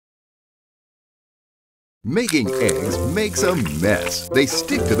Making eggs makes a mess. They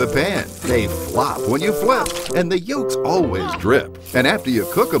stick to the pan, they flop when you flip, and the yolks always drip. And after you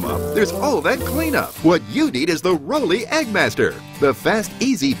cook them up, there's all that cleanup. What you need is the Rollie EggMaster, the fast,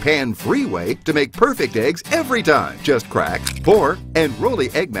 easy, pan-free way to make perfect eggs every time. Just crack, pour, and Rollie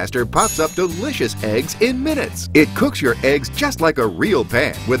EggMaster pops up delicious eggs in minutes. It cooks your eggs just like a real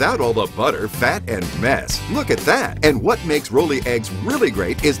pan, without all the butter, fat, and mess. Look at that! And what makes Rollie eggs really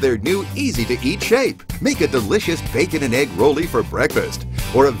great is their new easy-to-eat shape. Make a delicious bacon and egg rollie for breakfast,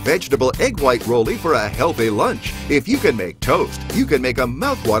 or a vegetable egg white rollie for a healthy lunch. If you can make toast, you can make a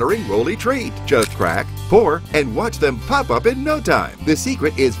mouth-watering rollie treat. Just crack, pour, and watch them pop up in no time. The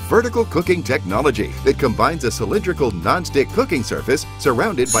secret is vertical cooking technology that combines a cylindrical non-stick cooking surface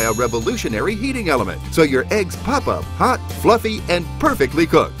surrounded by a revolutionary heating element, so your eggs pop up hot, fluffy, and perfectly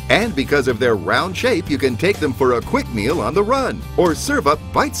cooked. And because of their round shape, you can take them for a quick meal on the run, or serve up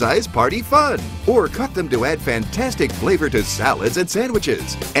bite-sized party fun, or cut them to add fantastic flavor to salads and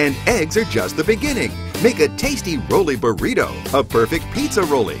sandwiches. And eggs are just the beginning. Make a tasty rollie burrito, a perfect pizza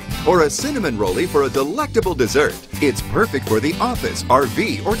rollie, or a cinnamon rollie for a delectable dessert. It's perfect for the office,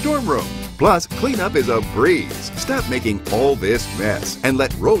 RV, or dorm room. Plus, cleanup is a breeze. Stop making all this mess and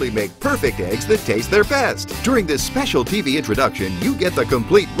let Rollie make perfect eggs that taste their best. During this special TV introduction, you get the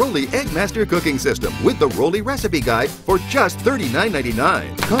complete Rollie EggMaster cooking system with the Rollie recipe guide for just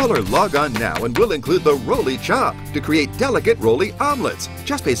 $39.99. Call or log on now and we'll include the Rollie chop to create delicate Rollie omelets.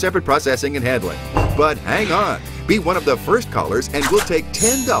 Just pay separate processing and handling. But hang on. Be one of the first callers and we'll take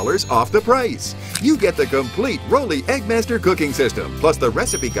 $10 off the price. You get the complete Rollie EggMaster cooking system, plus the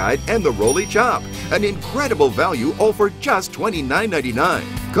recipe guide and the Rollie chop. An incredible value all for just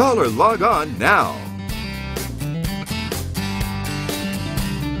 $29.99. Call or log on now.